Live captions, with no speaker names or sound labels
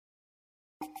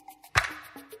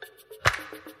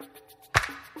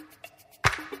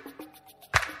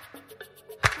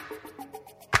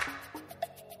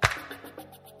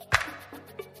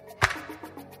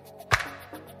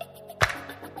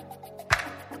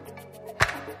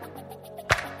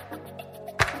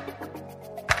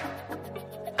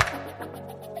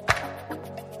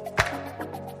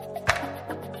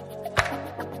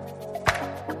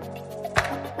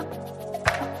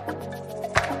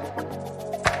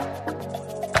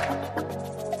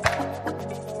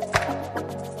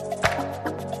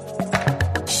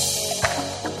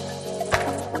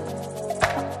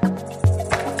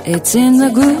It's in the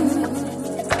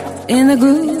groove, in the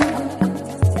groove.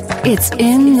 It's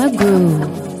in the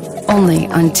groove. Only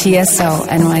on TSO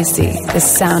NYC, the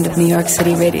sound of New York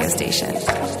City radio station.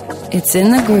 It's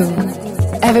in the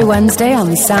groove. Every Wednesday on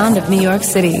the sound of New York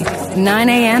City, 9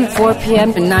 a.m., 4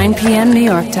 p.m. to 9 p.m. New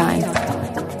York time.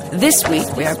 This week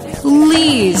we are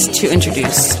pleased to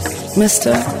introduce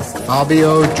Mr.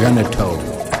 Fabio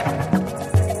Genito.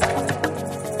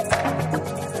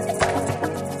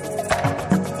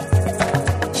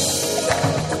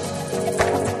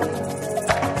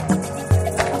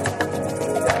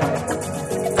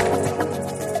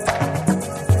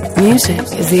 Music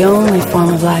is the only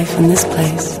form of life in this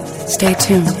place. Stay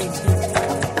tuned.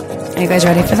 Are you guys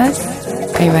ready for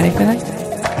this? Are you ready for this?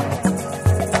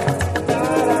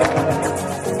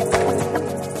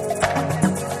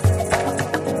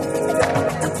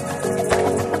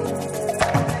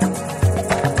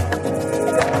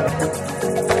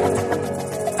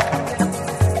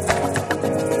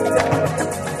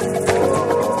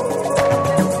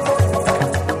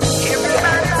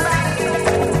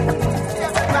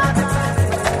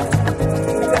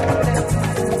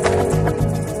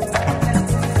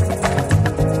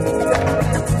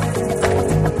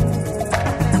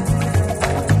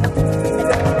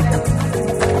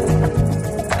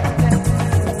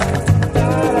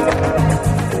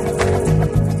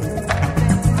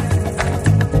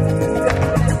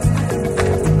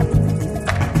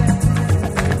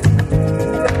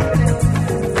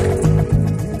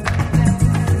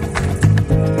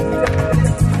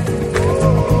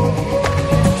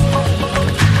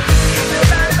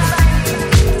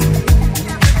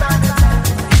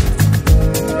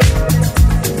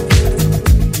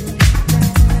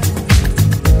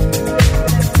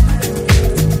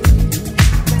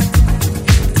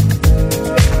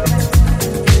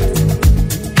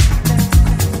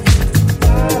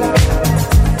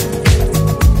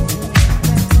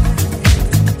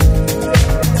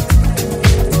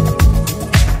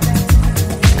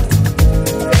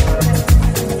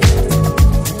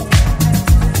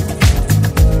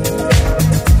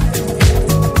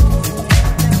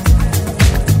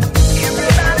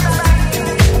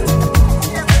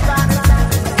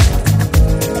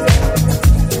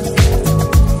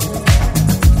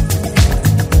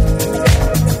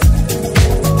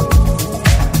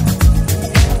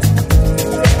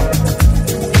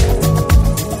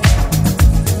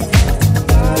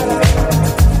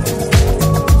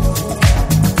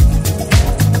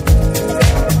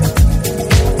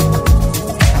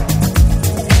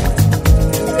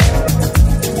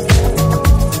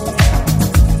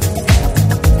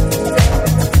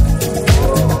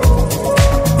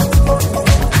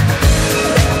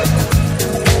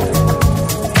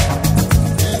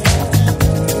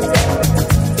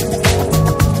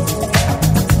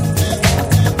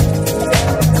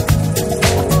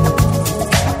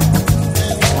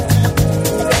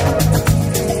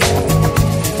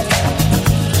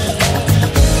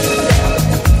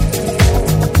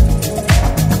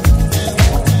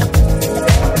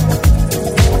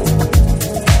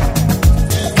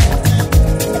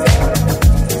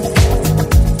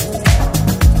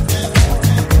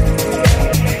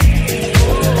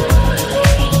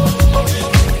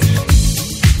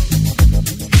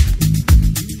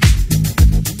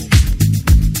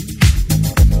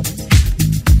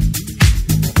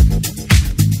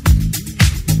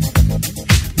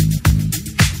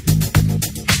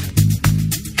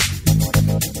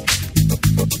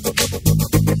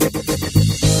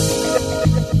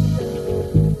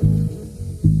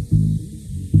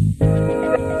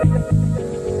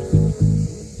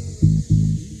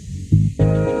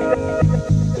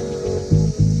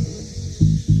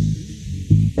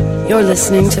 You're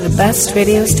listening to the best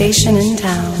radio station in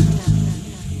town.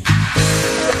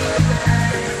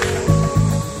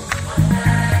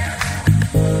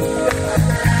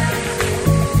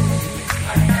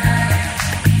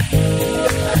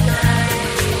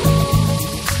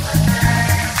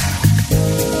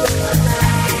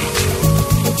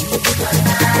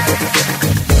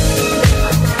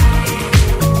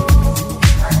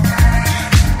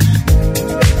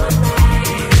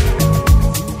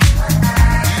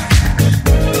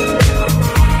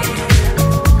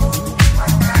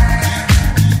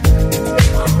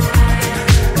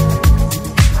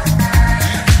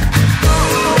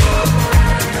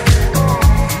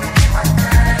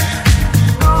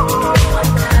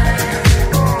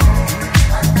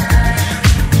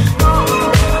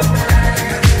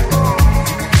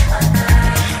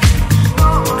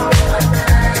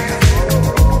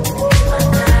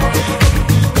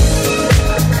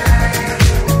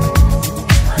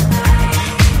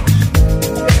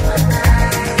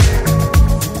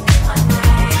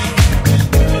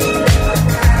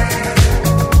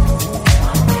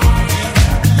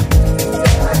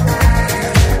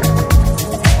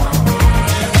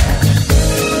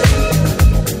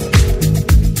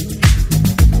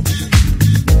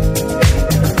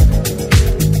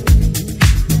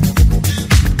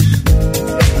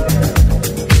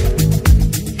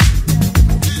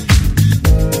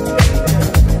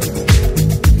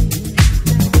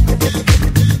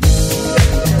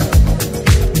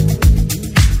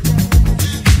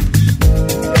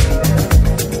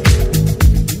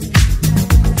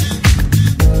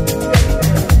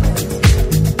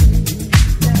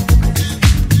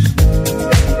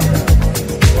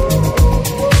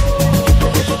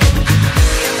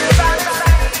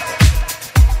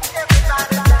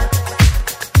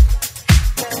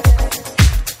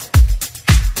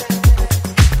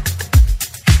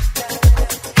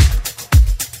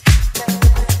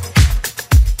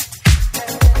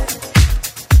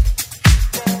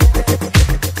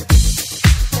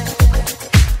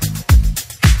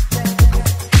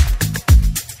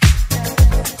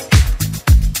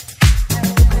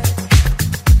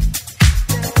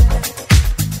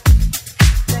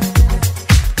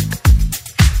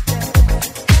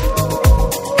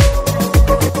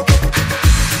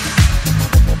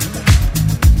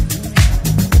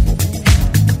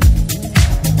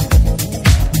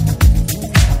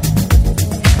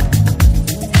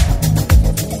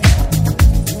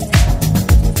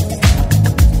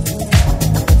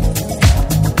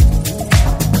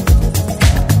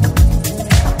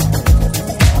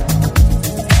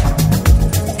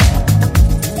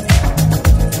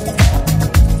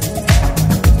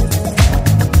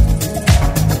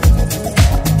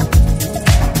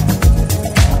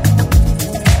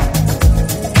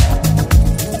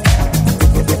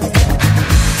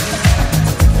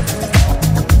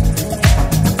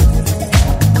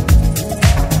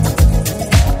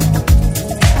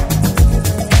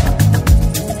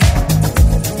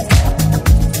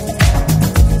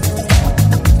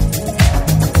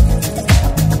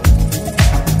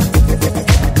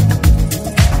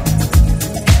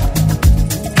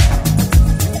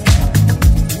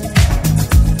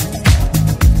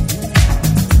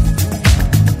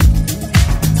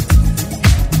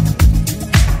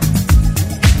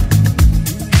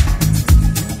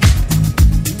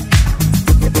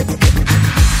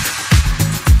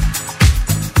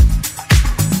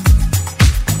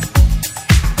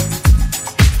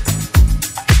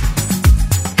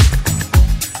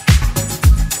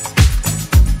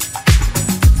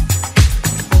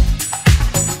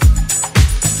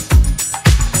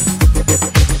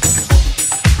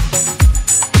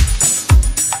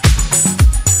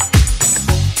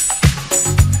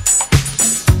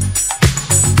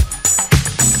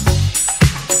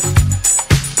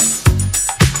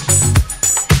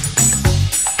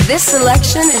 This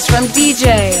selection is from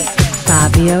DJ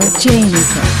Fabio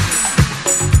Genito.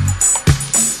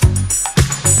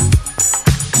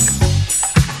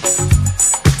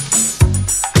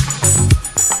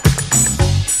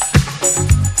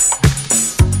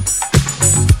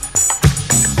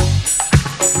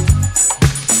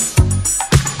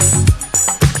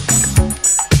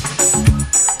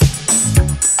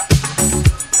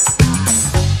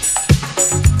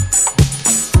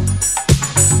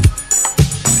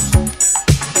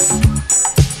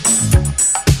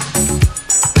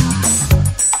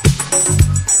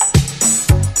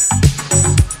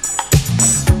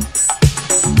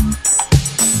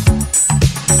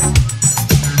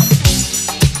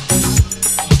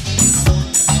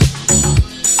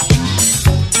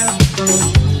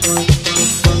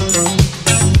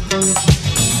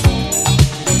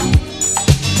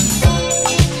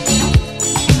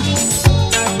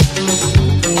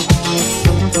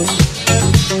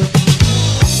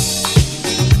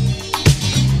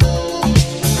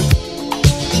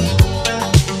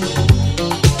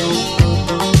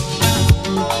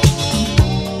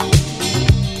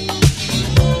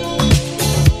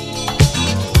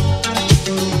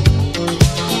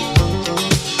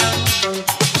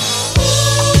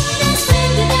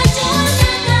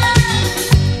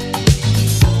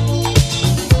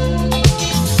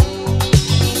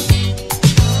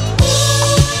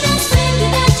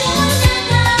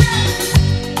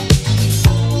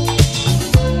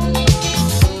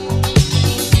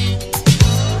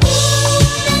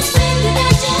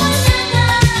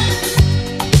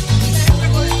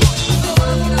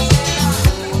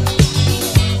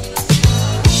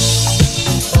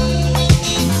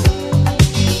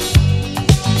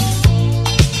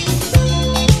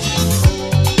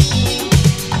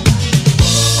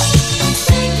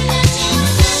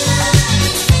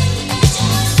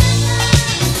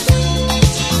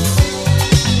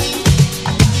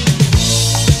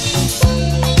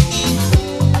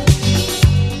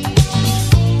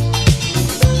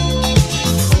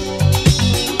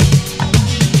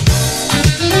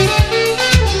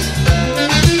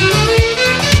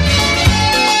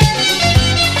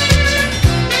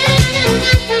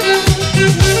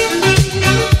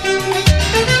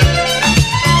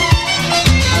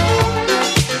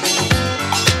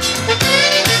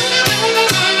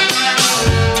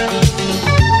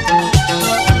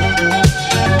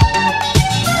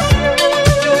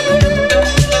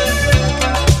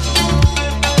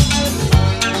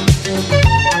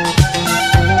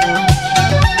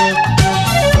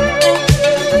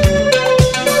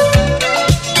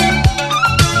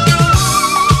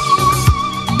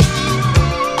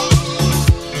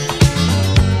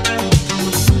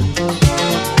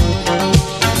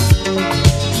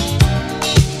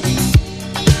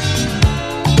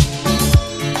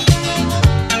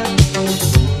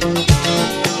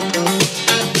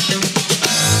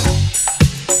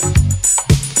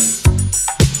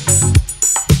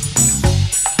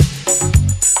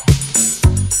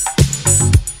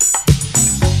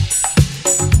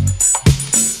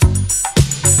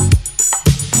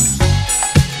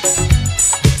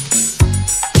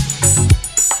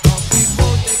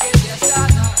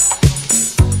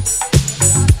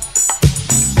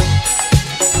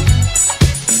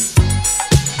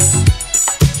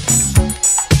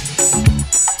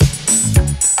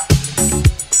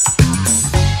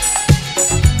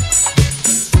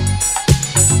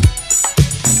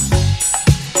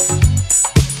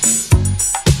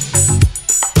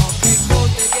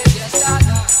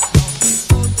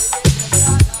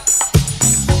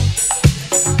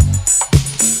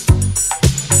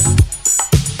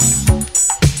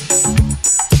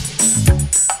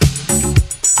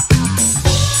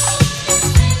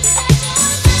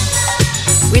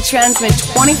 Transmit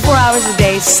 24 hours a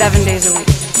day, 7 days a week.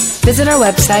 Visit our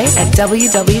website at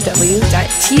www.tsonyc.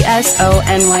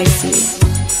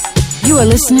 You are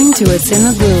listening to It's in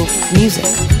the Groove, music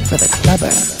for the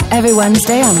clubber. Every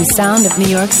Wednesday on the Sound of New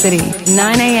York City,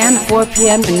 9 a.m., 4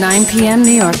 p.m. to 9 p.m.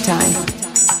 New York time.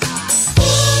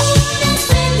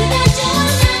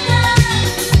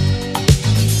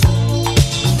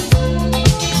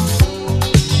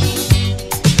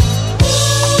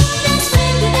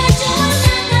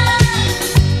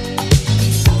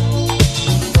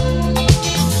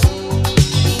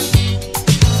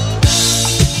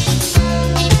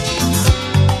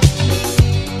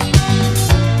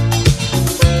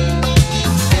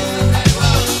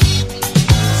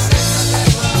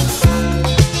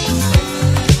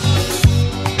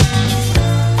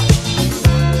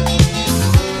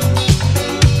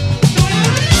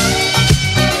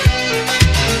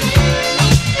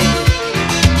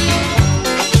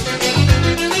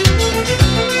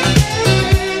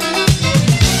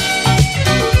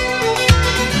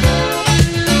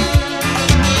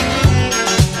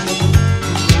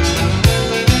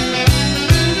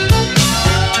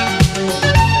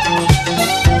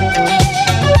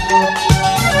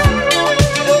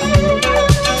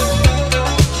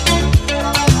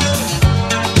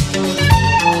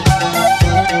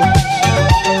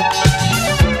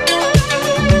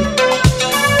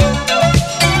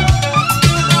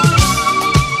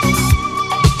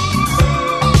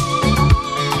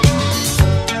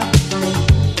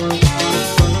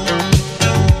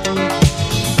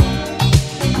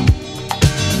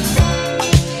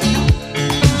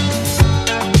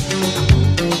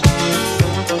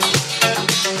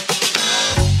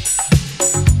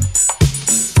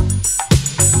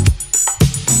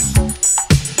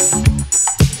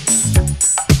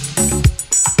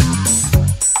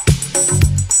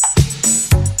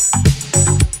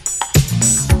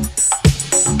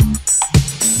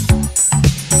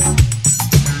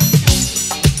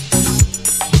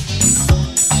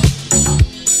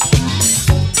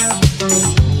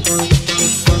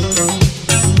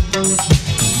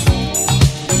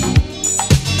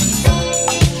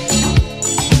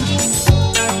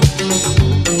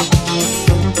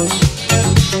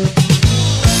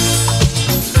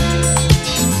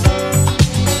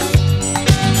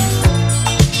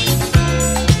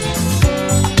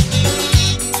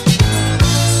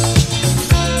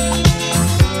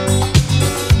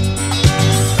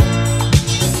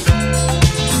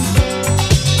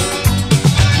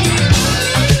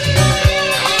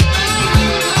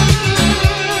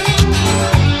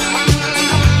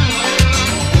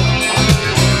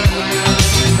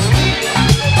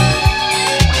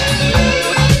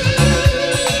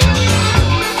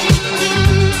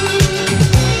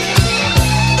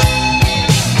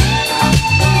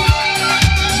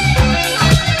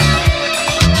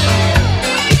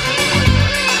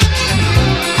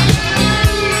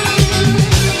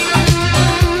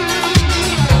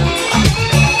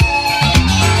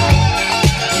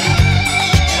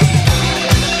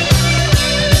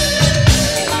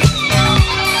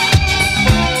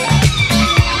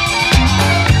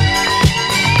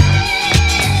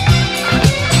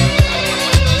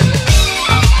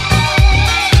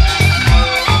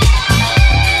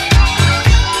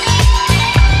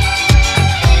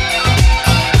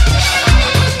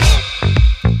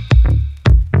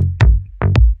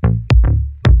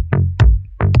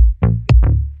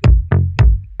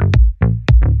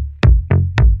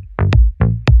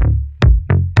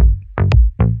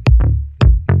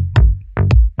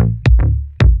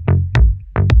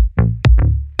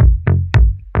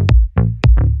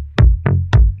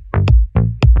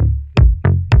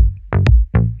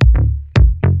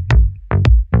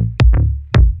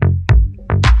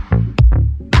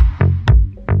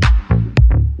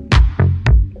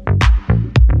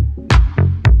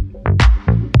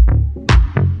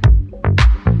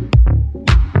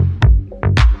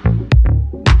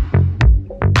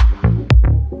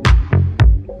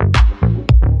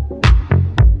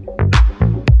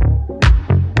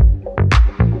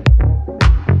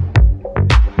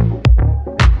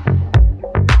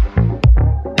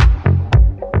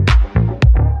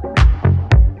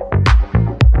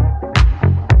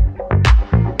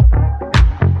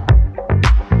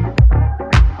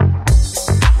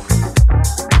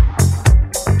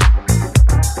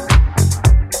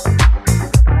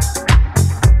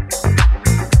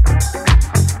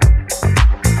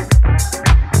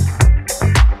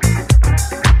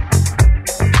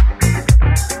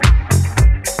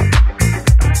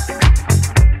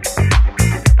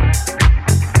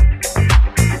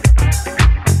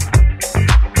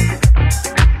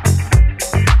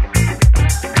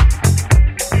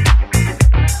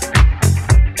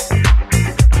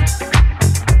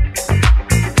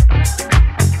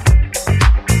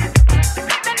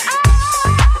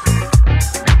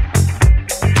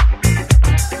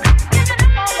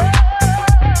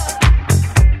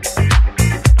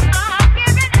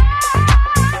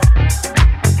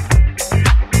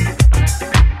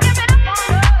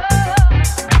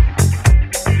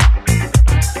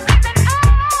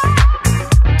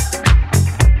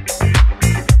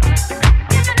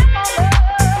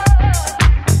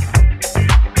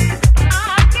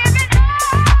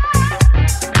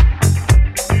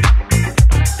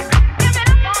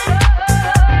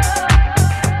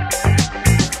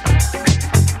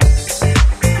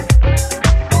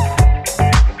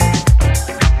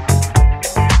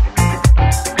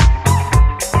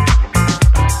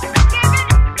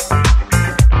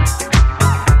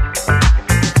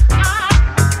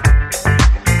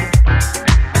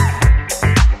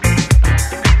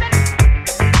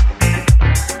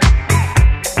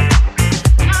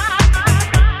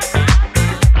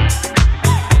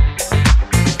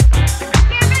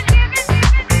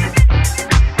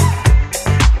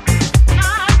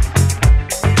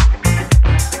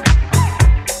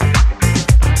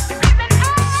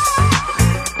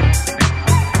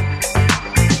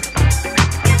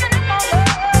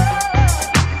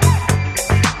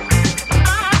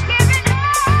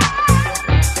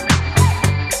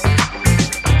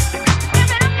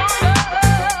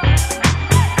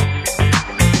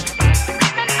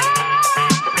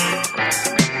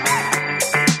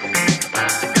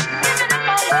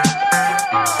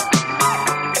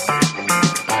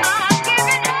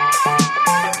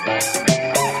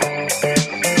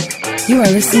 You are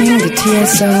listening to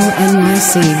TSO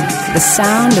NYC, the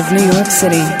sound of New York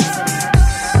City.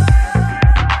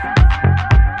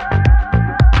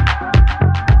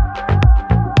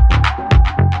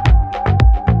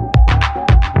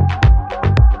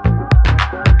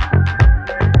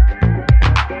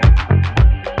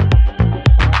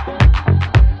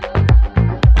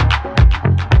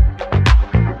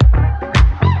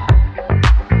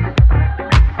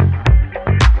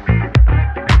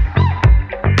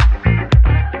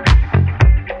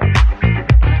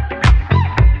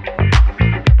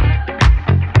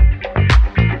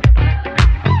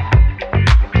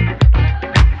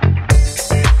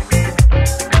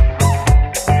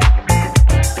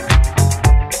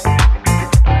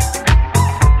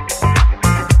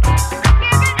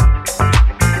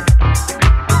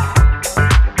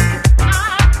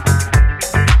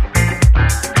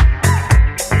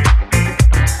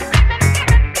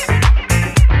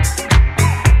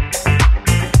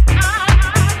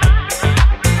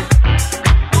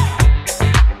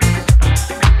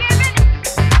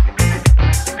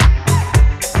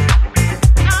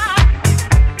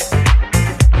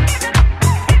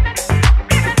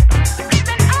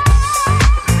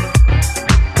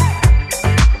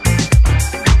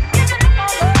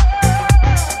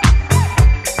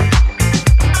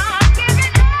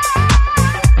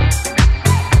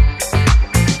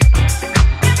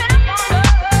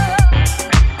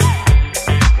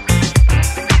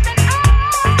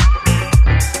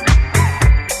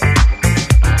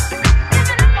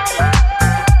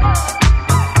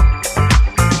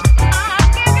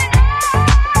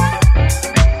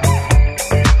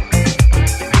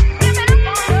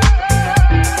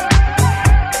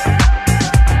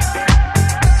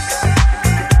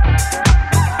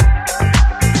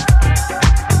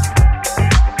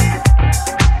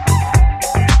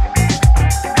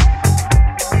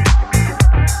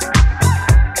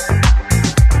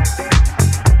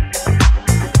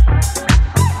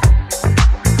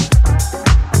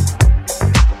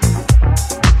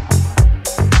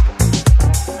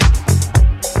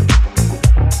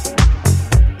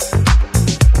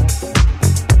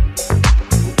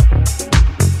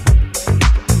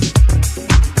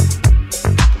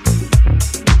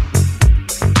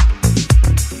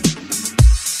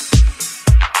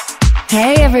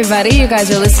 Everybody, you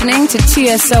guys are listening to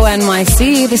TSO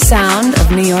NYC, the sound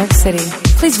of New York City.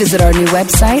 Please visit our new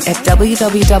website at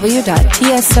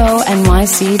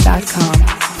www.tsonyc.com.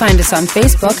 Find us on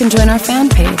Facebook and join our fan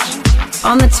page.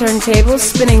 On the turntables,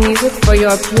 spinning music for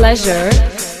your pleasure,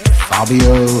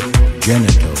 Fabio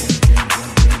Genito.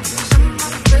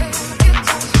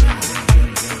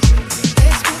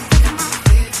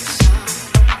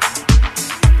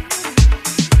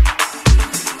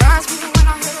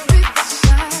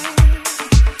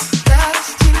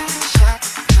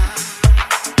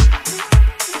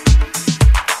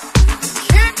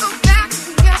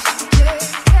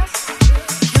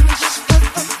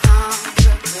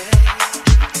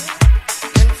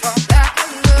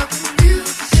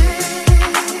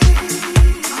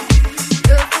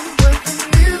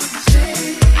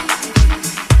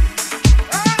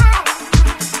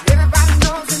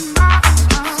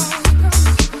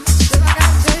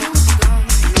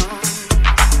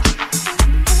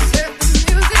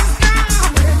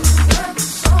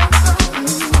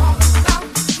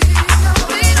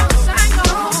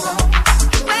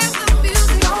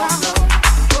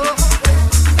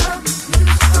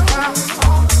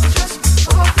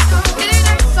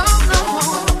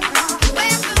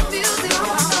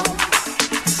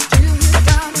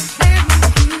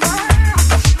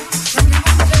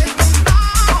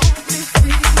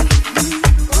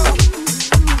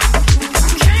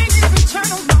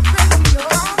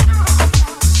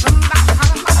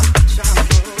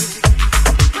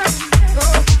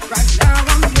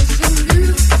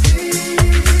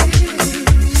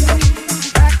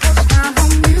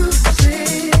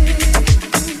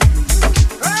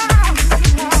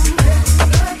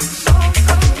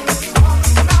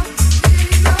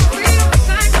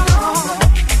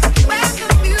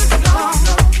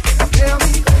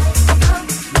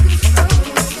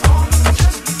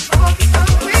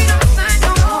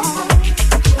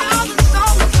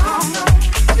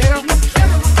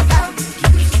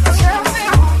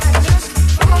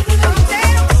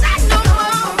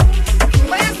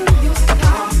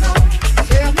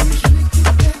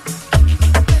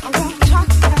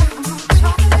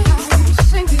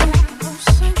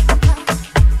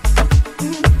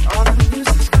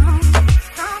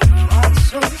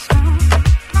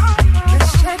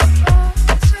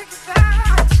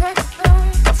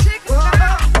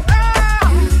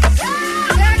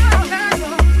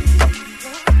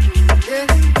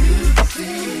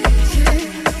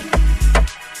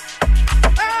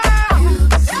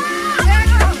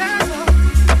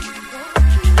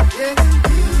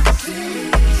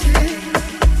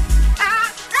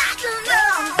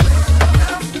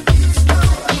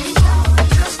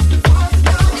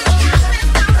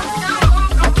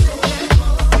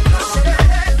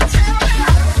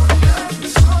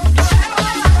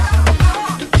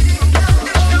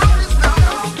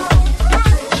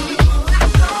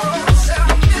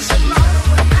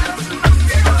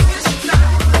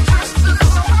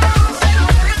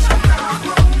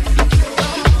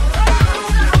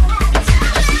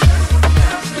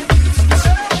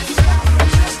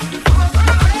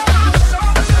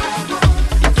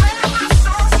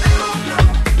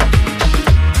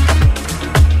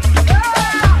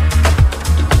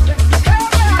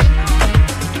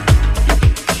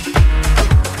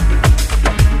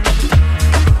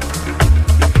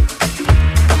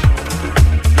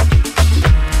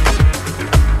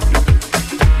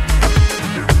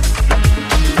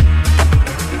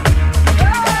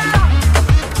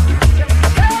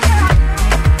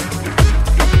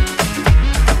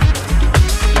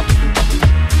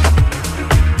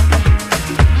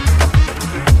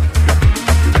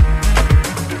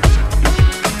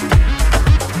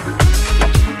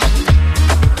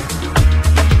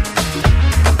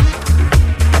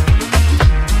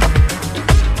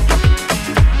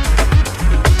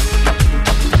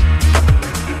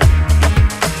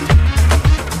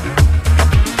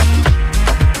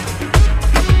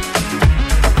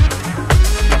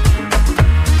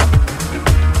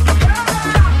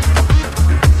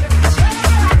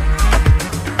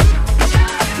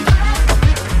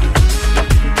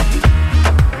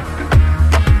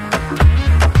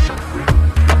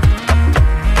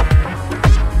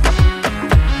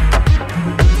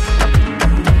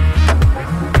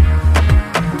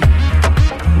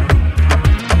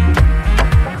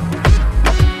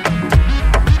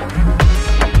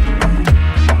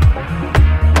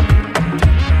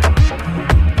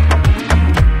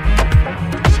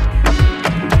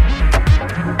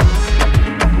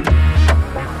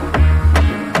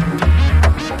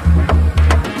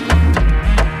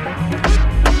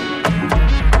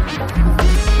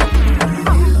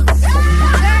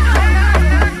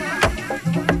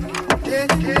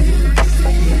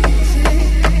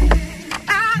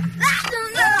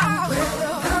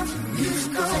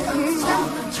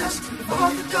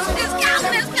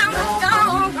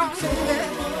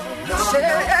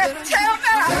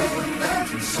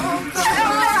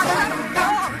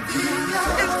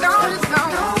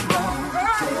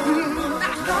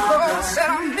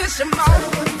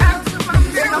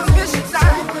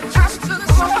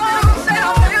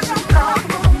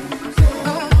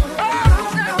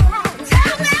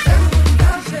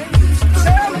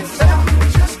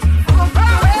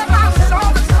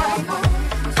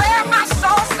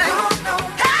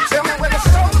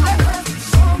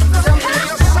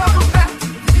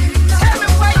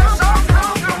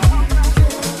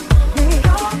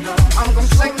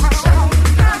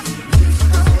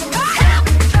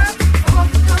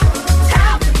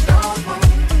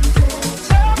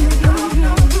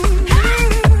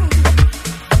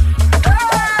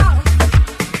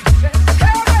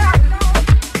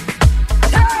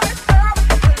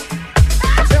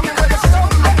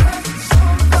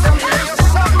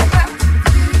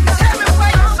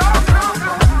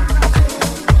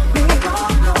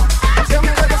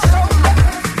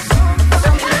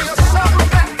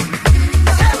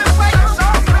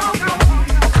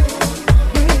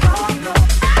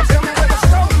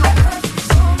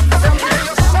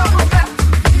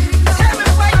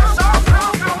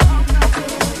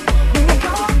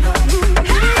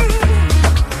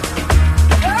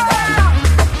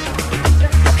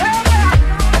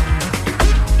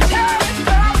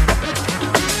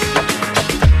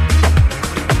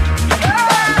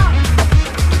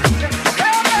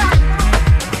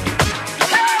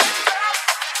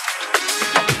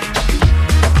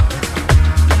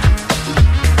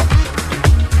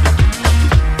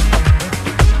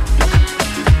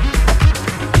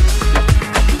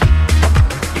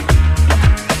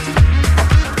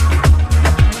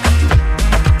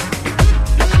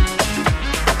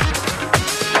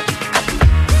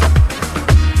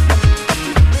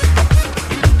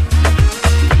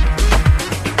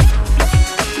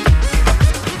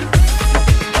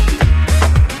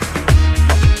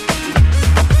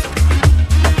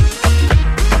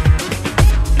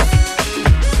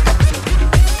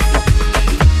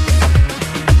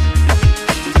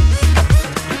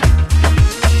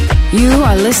 You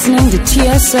are listening to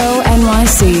TSO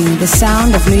NYC, the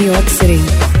sound of New York City.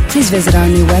 Please visit our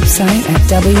new website at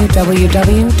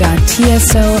www.tsonyc.com.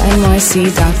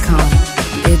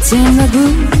 It's in the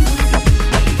groove,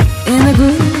 in the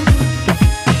groove.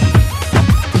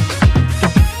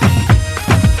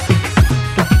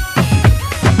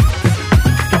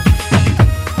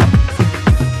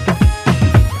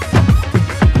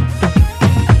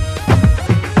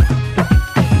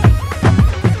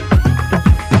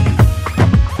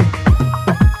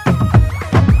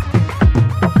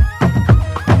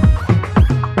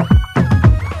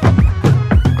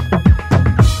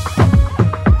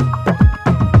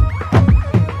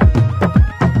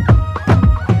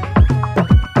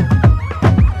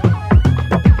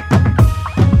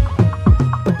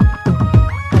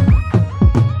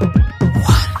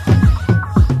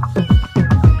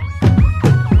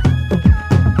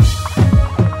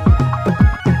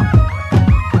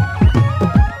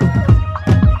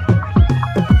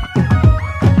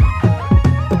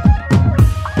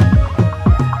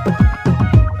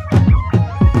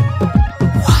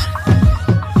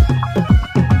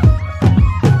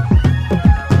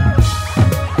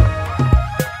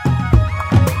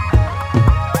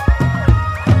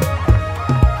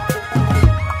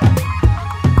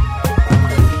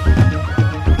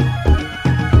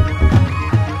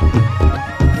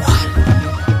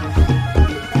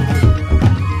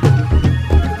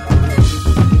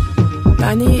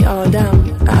 بنی آدم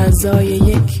اعضای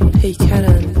یک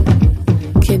پیکرن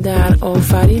که در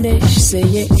آفرینش ز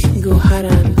یک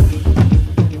گوهرن.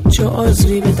 چو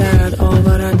عذری به درد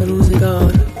آورد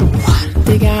روزگار،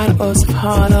 دیگر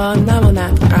عذرها را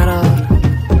نماند قرار.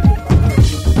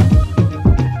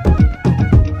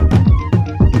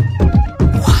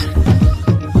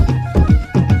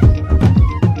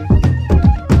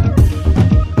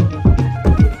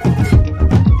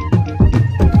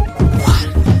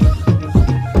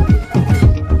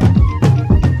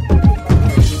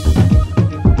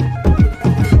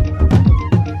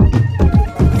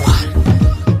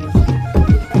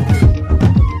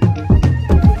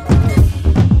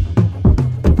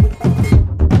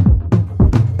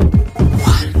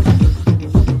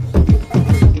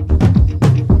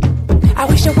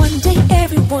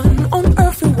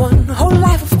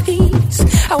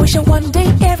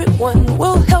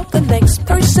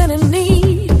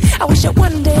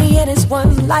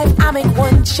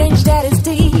 Change that is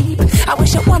deep. I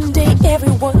wish that one day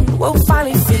everyone will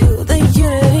finally feel the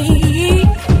unity.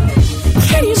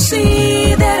 Can you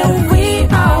see that we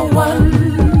are one?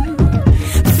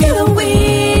 Feel the we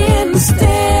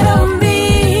instead of me.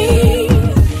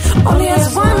 Only as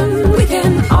one we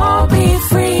can all be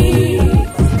free.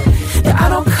 There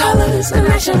are no colors and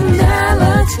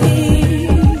nationality.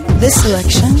 This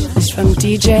selection is from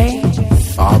DJ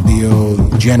Fabio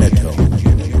Genito.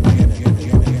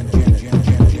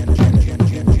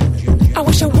 I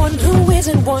wish a one who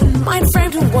isn't one might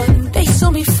frame to one day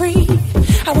still be free.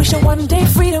 I wish that one day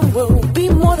freedom will be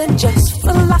more than just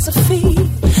philosophy.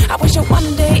 I wish that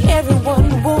one day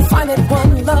everyone will find that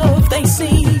one love they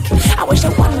seek. I wish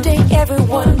that one day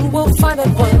everyone will find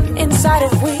that one inside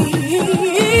of we.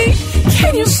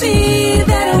 Can you see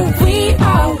that we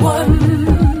are one?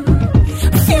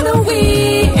 Feel the we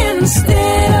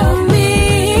instead of me.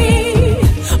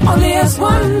 Only as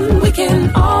one we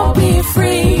can all be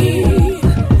free.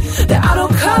 There are no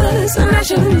colors or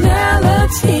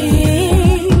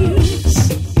nationalities.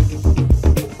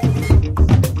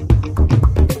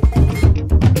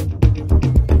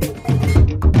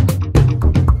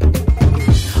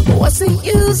 What's the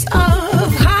use of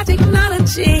high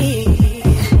technology?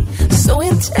 So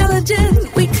intelligent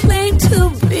we claim to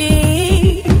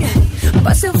be,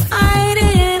 but still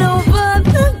fighting over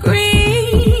the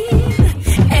green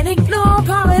and ignore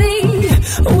poverty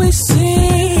we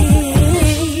see.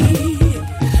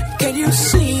 Can you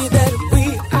see that we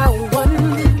are one?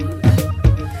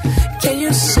 Can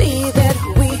you see that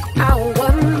we are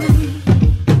one?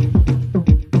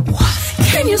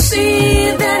 Can you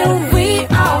see that we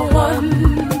are one?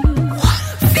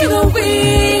 Feel the we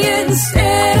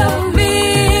instead of me.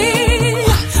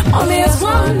 Only as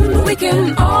one we can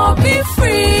all be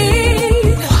free.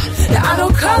 There are no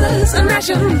colors or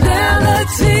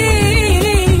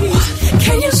nationalities.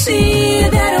 Can you see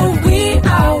that we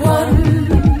are one?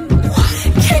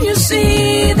 Can you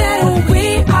see that we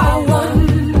are one?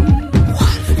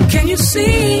 Can you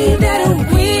see that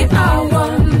we are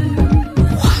one?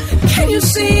 Can you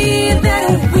see that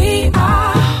we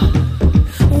are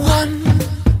one?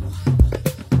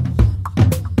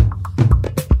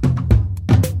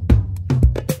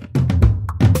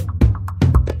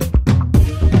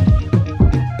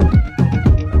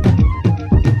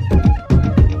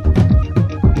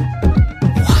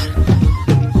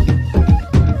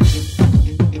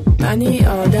 بنی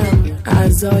آدم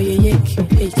اعضای یک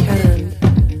پیکرند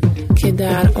که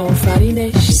در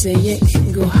آفرینش ز یک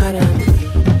گوهرند.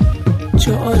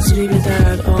 چو عذری به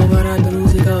درد آورد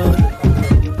روزگار،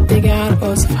 دگر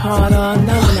عذرها را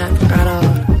نماند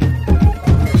قرار.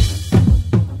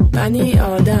 بنی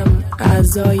آدم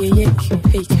اعضای یک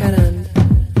پیکرند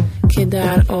که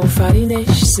در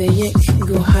آفرینش ز یک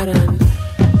گوهرند.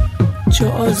 چو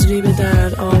عذری به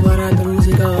درد آورد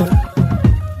روزگار،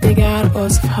 دگر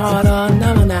عذرها را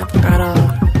نماند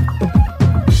قرار.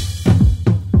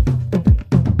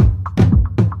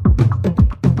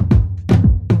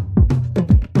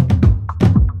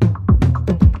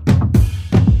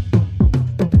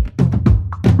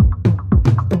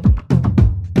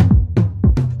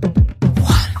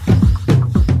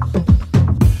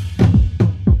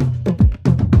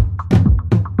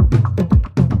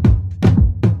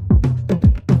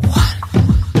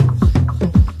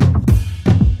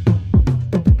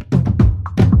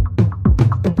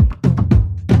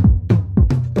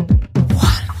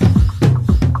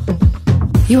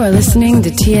 You are listening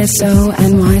to TSO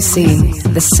NYC,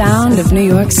 the sound of New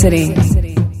York City.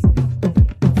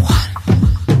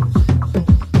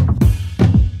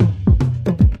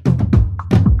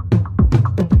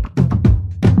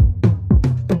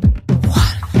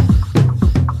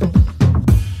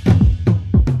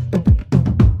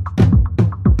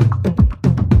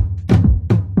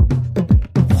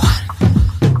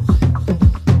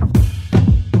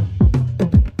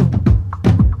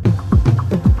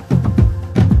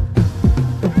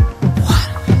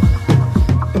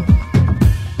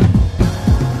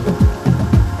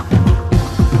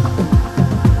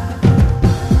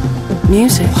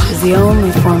 Music is the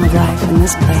only form of life in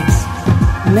this place.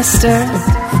 Mr.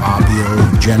 Fabio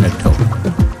Genito.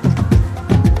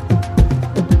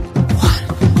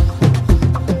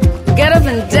 Get up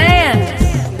and dance.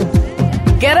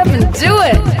 Get up and do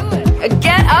it.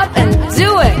 Get up and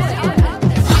do it.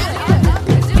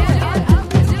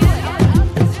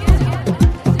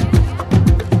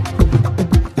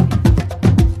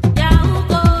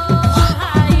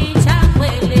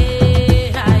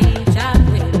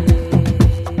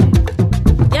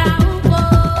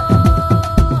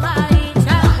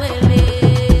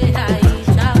 Hi.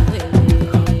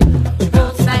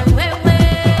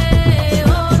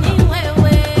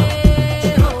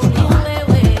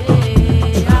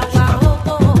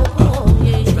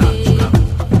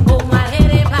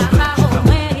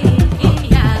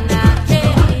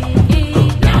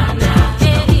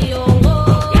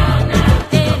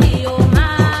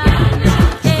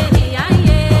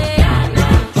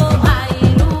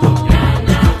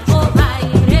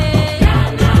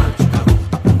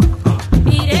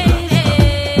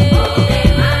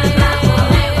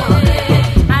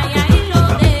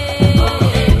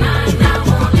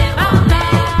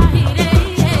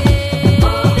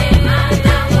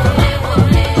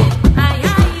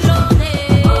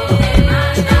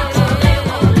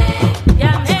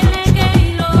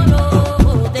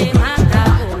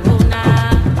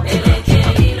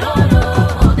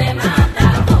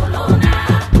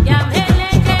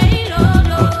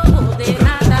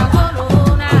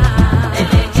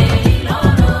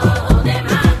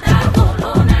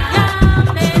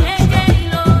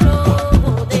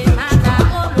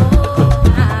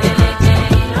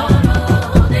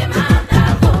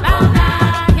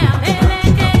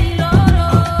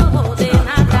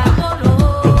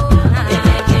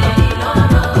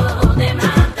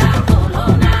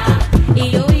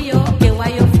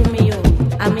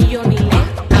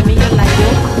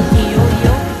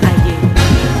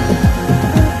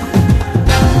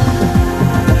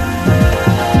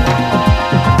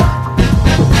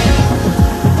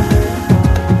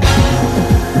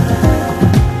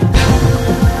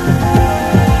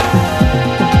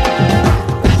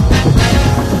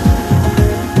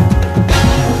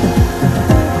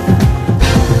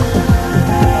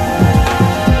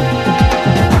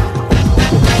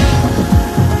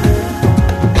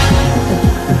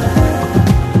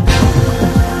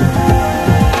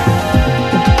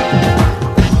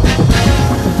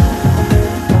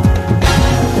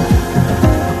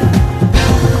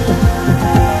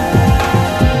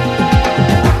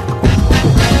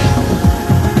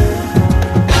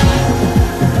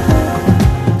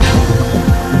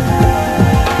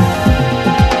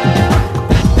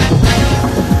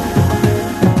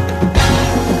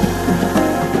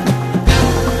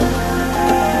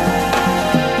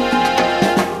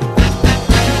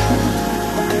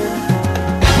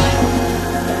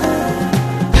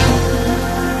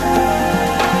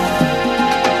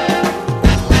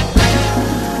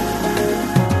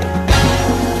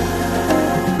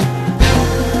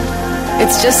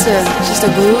 It's just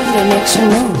a groove that makes you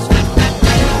move.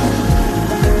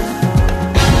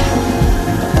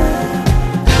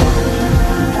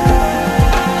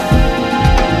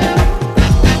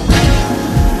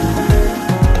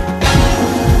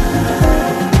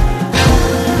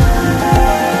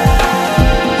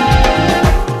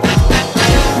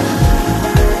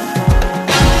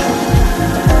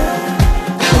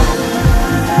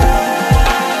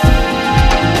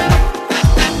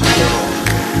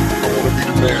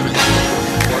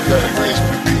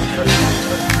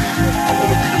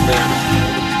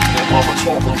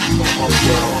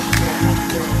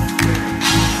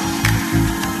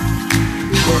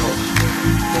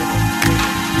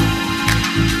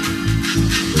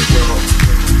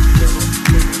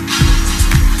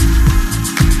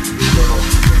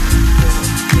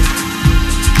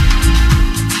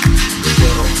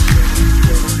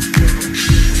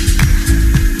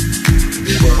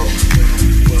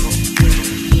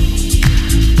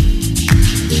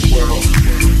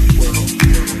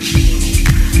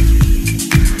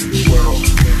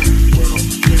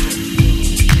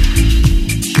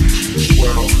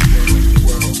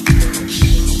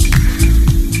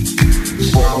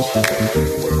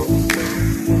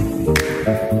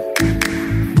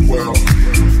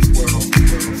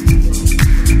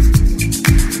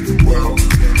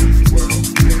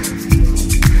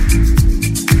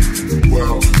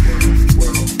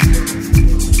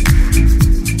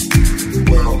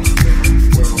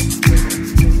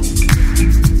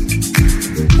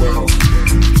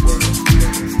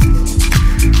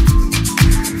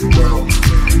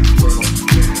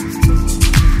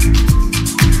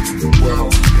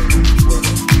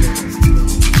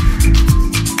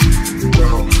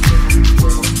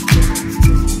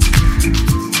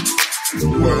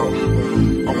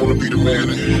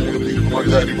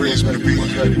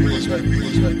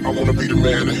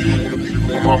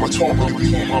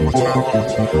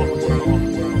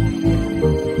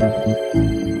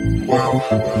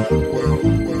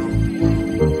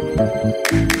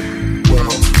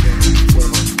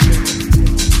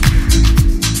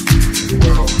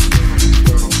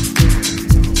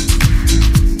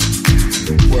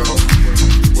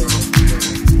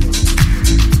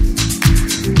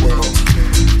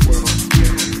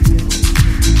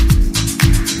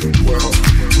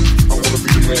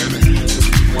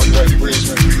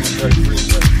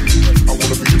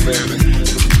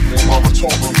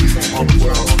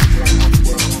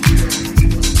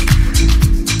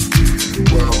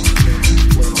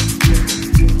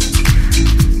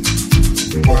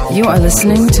 You are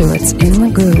listening to It's in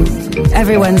the Groove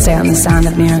every Wednesday on the Sound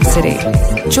of New York City.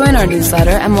 Join our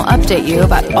newsletter and we'll update you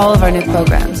about all of our new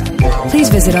programs. Please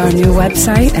visit our new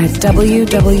website at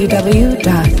www.tsonyc.com.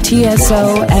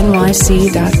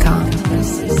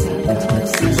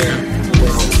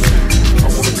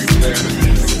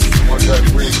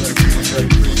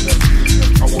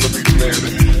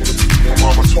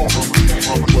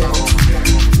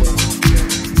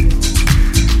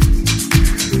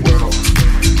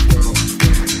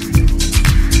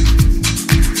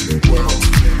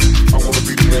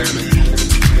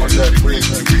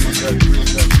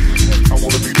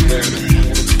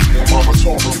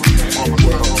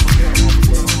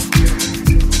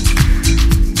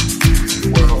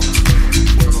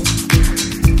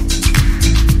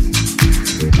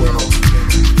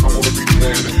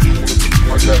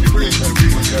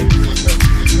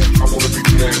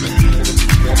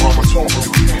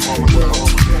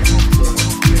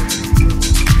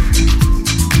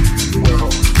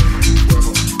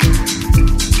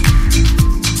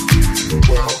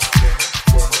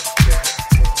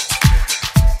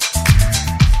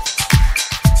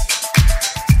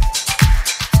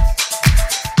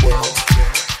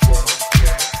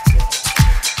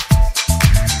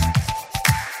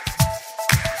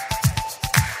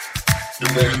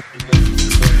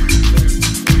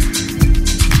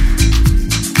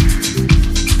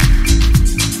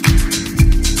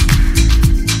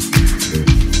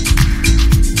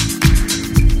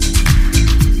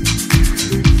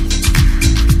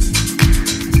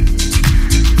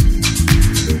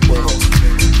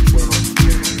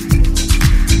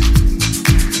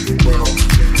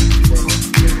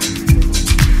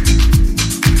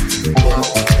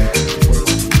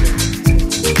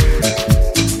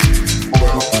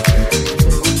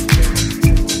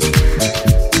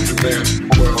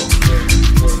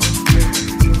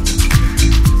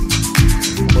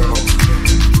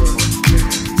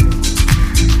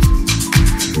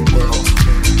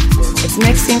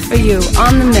 Mixing for you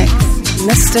on the mix,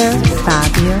 Mr.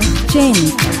 Fabio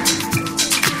Jane.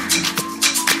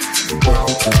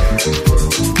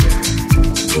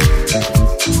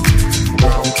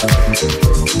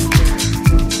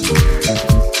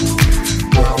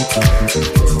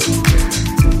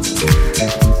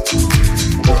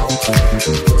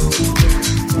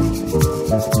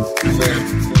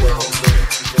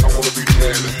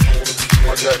 man.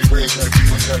 My daddy raised me to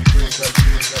be.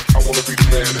 I wanna be the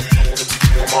man.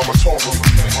 My mama told me.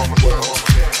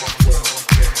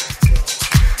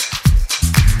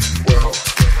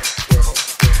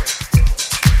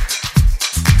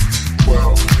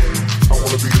 Well, I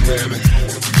wanna be the man.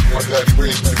 My daddy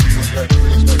raised me to be.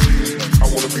 I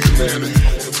wanna be the man.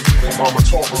 My mama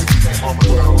told me. I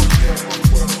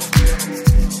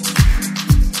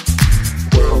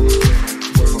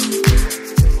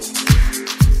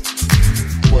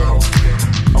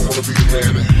wanna be the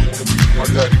man. My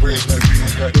daddy raised me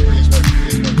to be.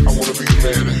 I wanna be the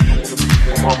man.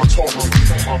 My mama told me.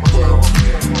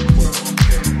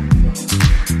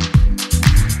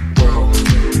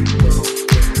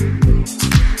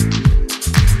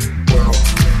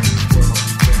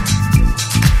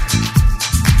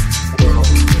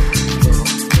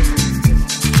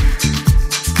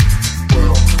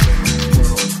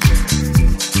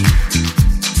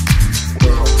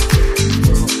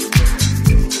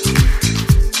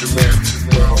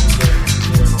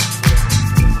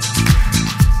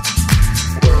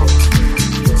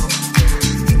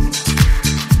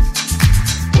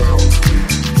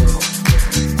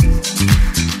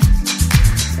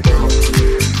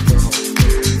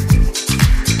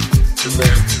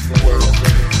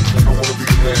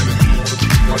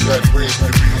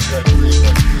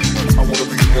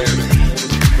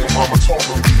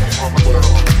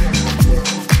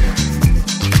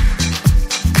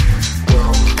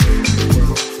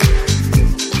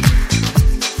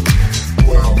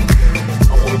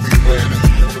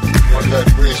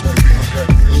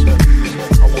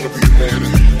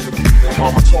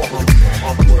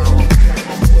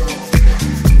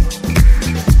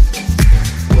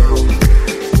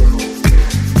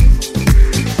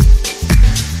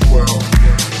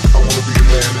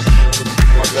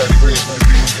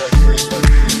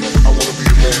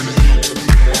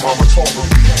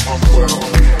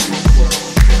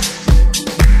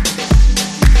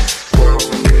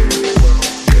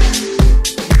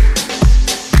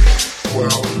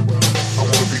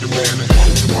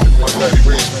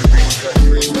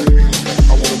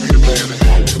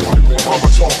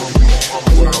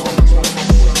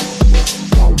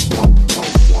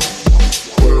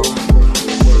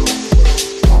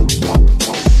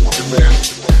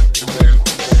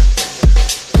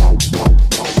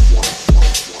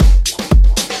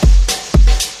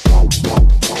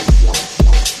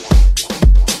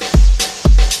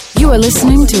 You are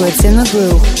listening to It's in the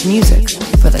Groove, music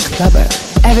for the clubber.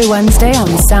 Every Wednesday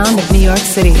on the Sound of New York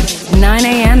City, 9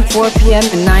 a.m., 4 p.m.,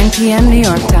 and 9 p.m. New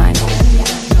York time.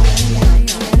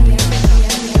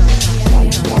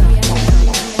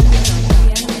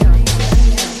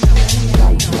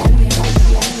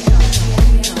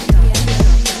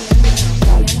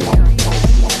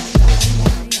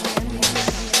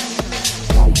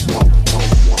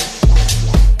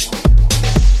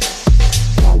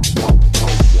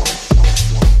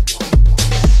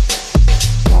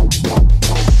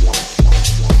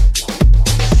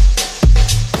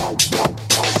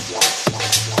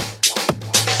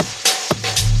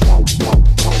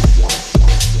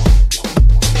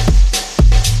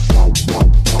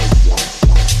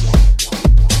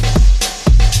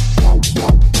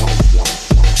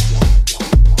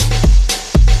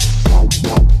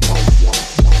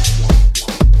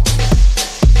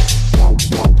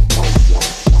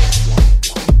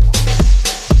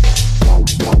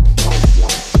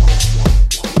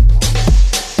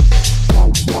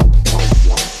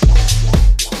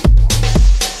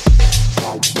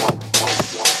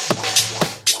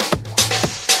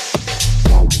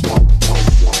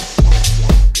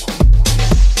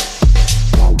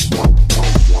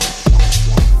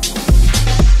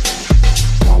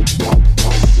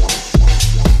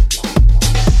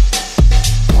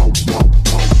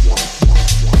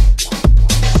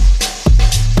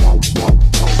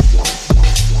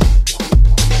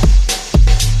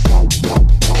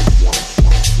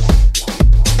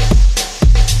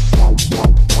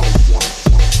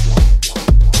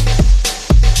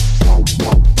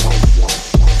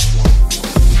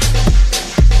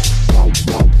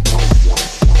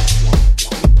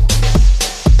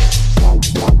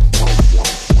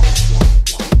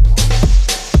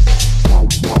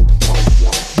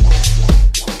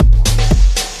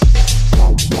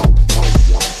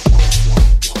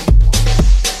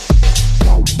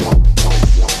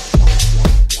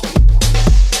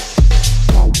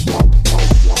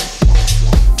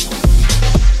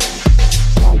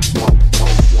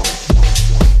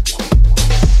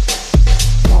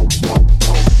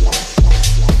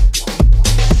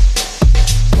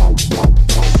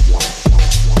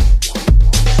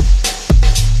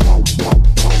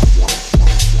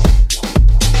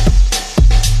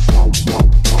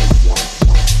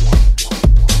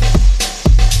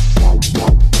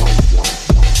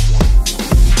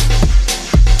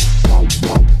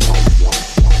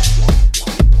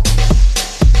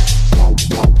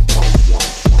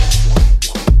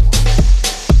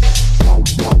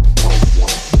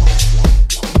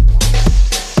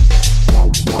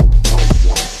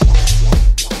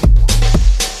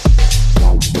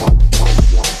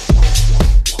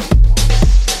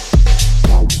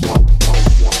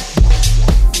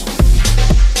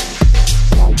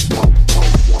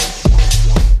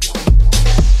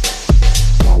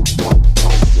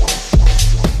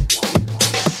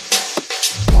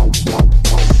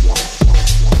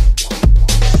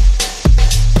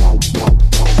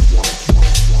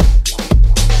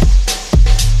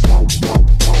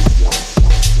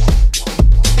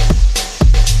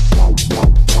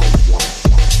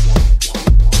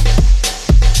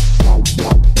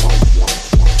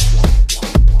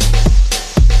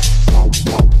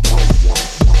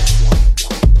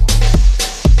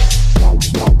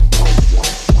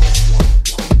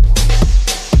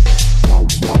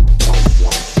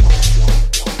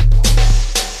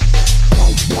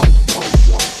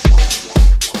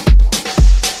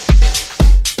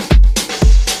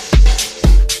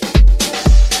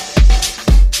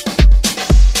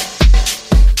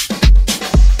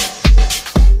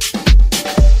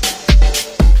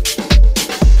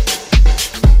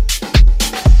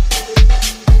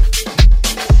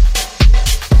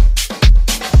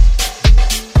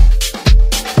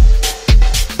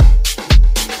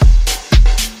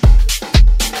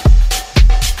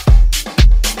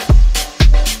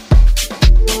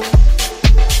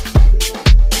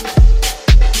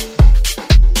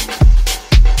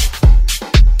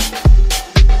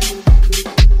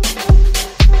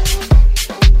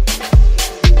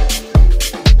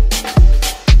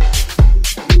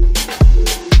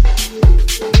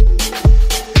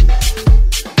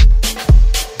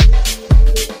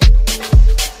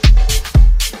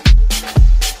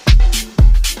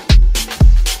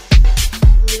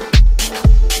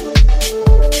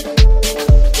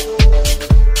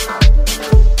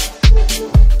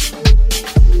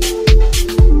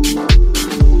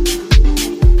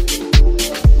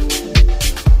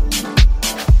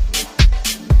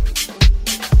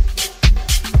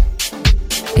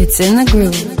 It's in the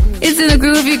groove. It's in the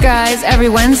groove, you guys, every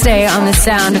Wednesday on the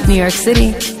Sound of New York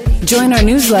City. Join our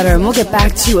newsletter and we'll get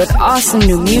back to you with awesome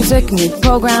new music, new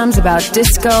programs about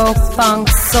disco, funk,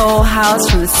 soul, house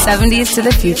from the 70s to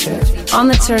the future. On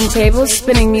the turntables,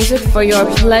 spinning music for your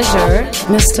pleasure,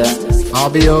 Mr.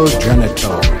 Fabio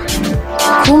Genito.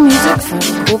 Cool music for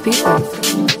cool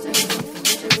people.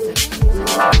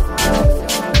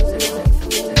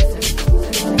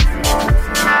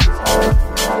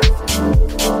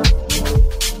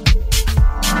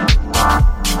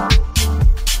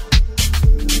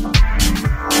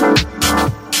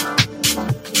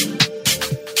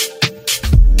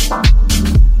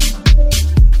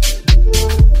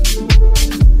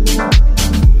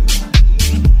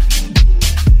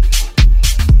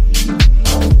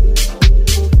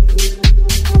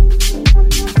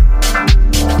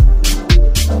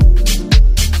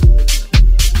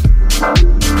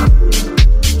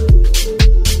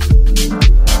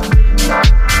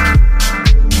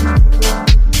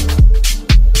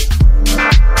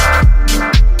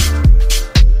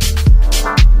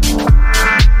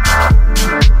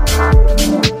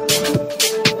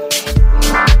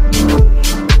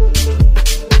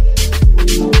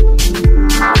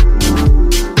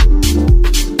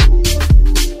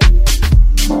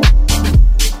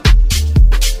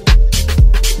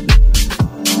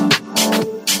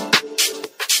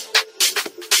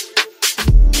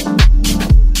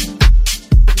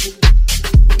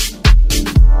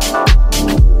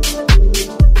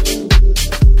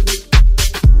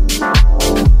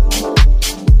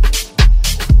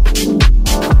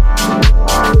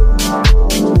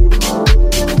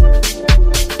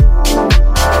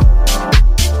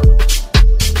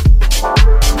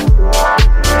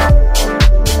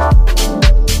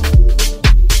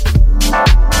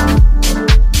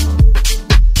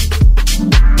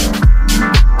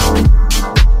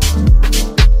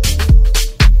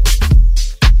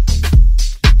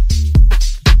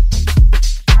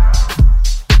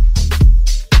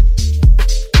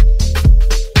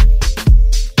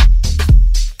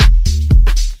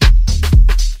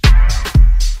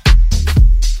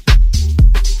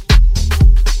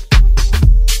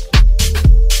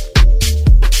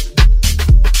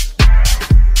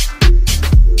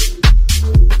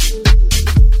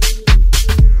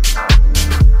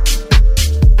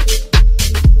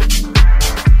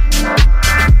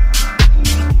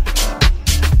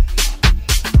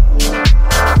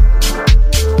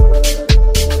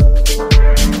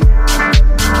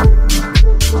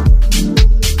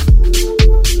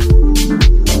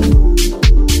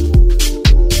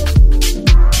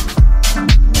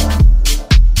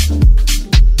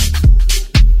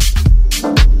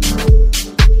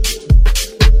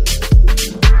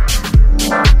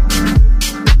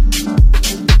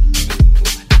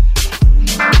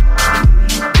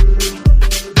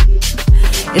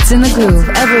 It's in the groove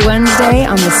every Wednesday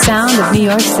on the Sound of New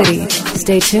York City.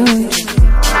 Stay tuned.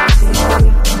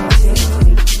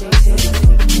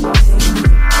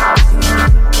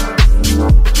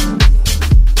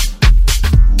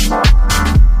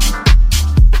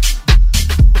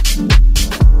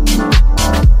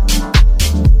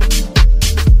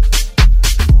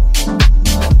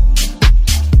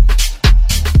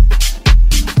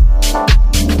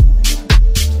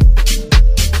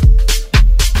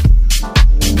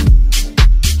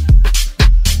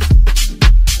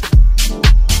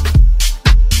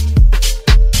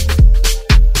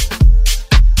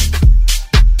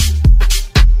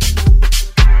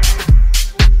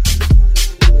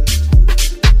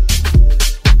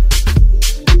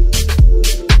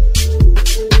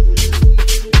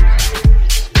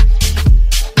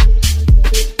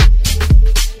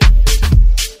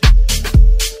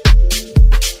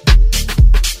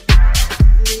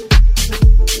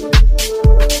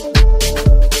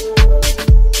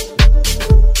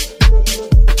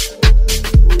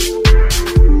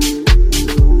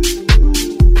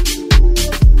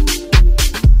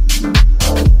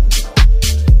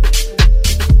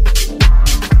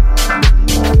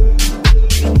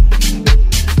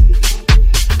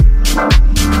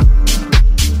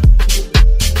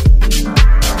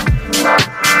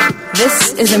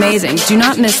 Is amazing. Do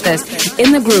not miss this.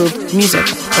 In the groove, music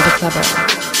for the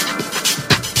clever.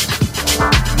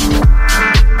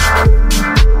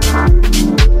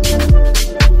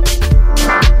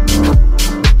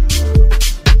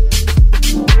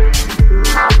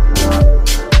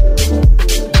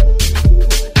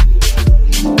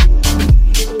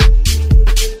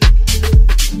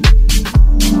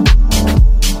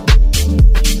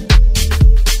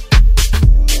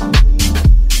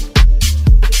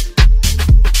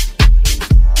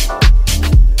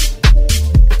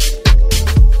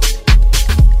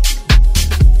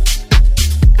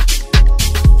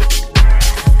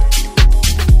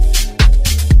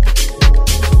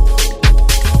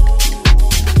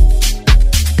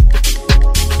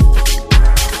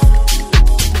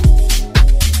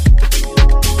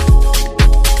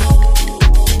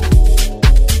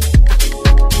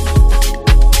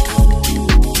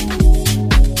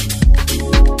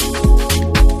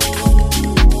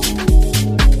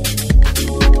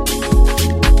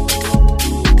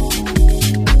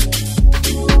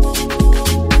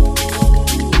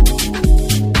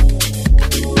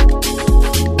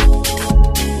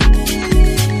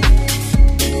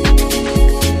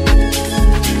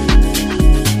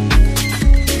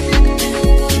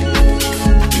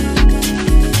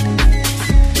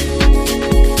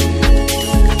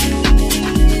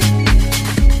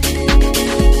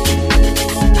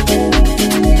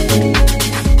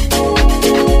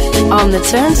 On the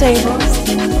turntables,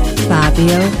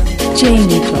 Fabio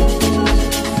Janito.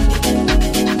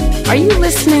 Are you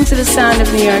listening to the sound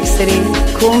of New York City?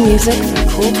 Cool music for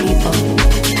cool people.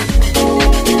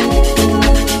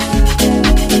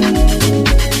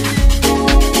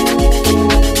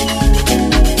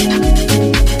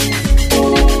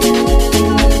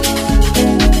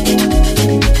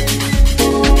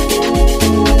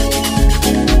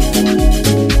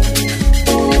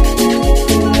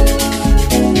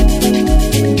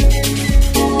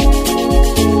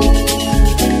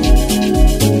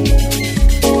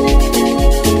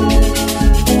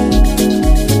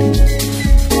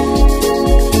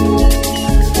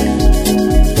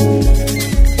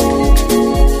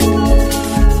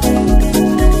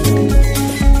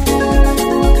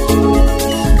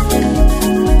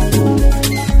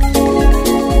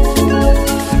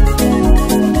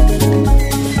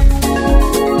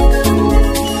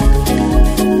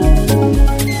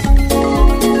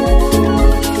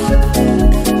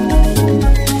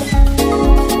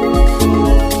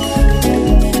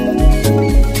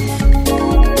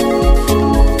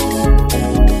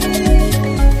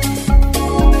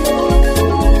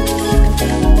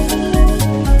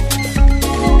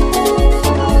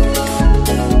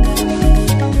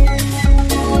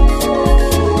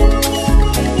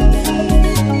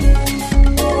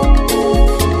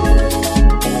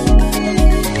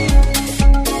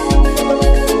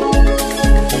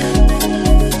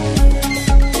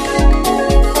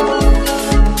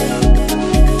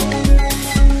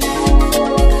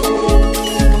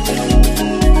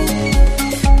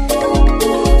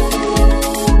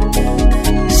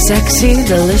 Sexy,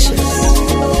 delicious,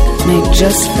 made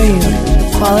just for you.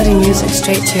 Quality music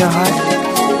straight to your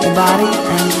heart, your body,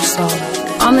 and your soul.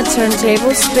 On the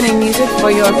turntable, spinning music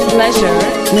for your pleasure,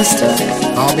 Mr.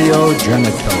 Fabio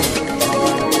Janito.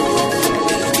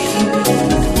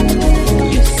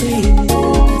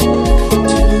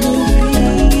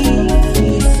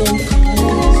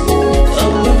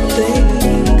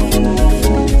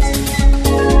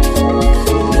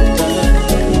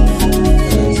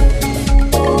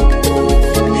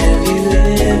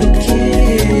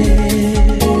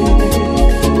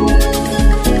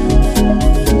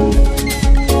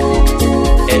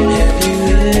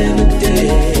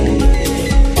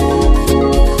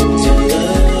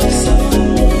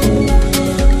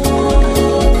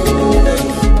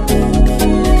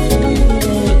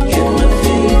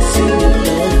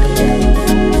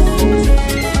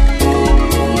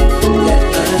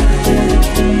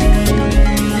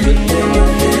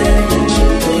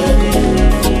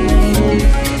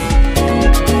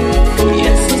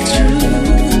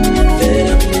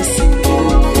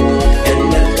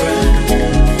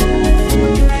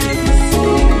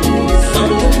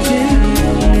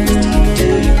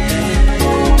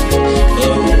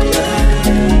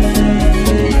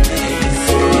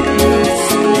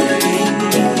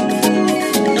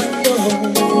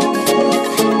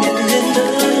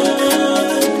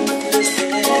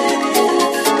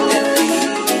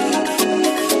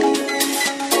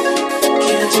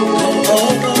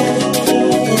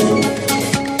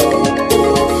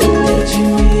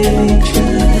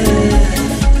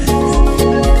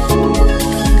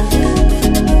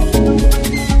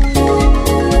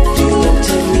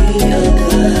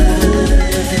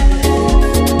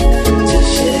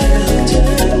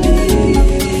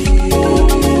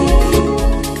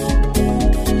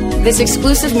 This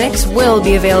exclusive mix will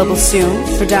be available soon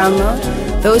for download.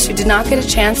 Those who did not get a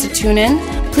chance to tune in,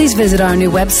 please visit our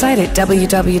new website at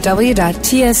www.tsonyc.com.